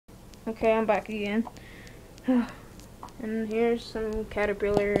Okay, I'm back again. And here's some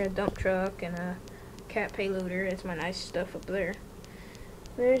Caterpillar, a dump truck, and a cat payloader. That's my nice stuff up there.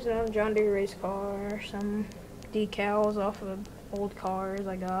 There's a John Deere race car, some decals off of old cars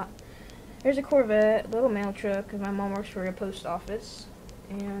I got. There's a Corvette, little mail truck, because my mom works for a post office.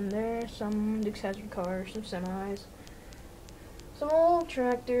 And there's some Dukes Hazzard cars, some semis. Some old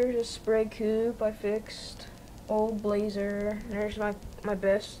tractors, a spray coupe I fixed, old Blazer. And there's my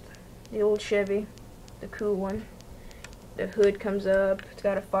best, the old Chevy, the cool one. The hood comes up. It's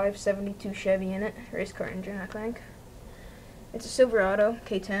got a 572 Chevy in it, race car engine, I think. It's a Silverado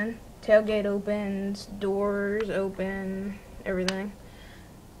K10. Tailgate opens, doors open, everything.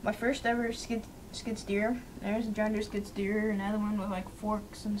 My first ever skid steer. There's a John Deere skid steer, another one with like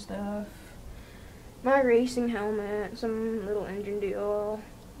forks and stuff. My racing helmet, some little engine deal,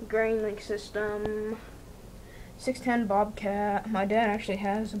 grain link system, 610 Bobcat. My dad actually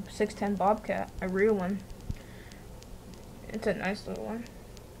has a 610 Bobcat, a real one. It's a nice little one.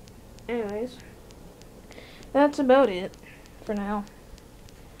 Anyways, that's about it for now.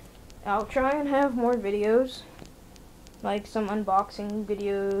 I'll try and have more videos, like some unboxing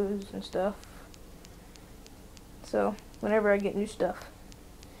videos and stuff. So, whenever I get new stuff.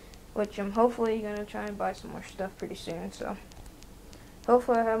 Which I'm hopefully gonna try and buy some more stuff pretty soon, so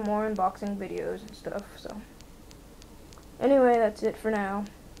hopefully I have more unboxing videos and stuff, so anyway, that's it for now.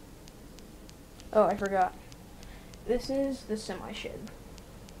 Oh, I forgot. This is the semi shed.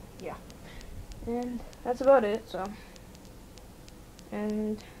 Yeah. And that's about it, so.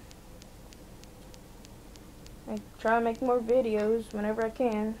 And I try to make more videos whenever I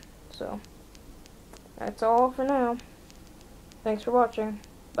can, so that's all for now. Thanks for watching.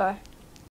 Bye.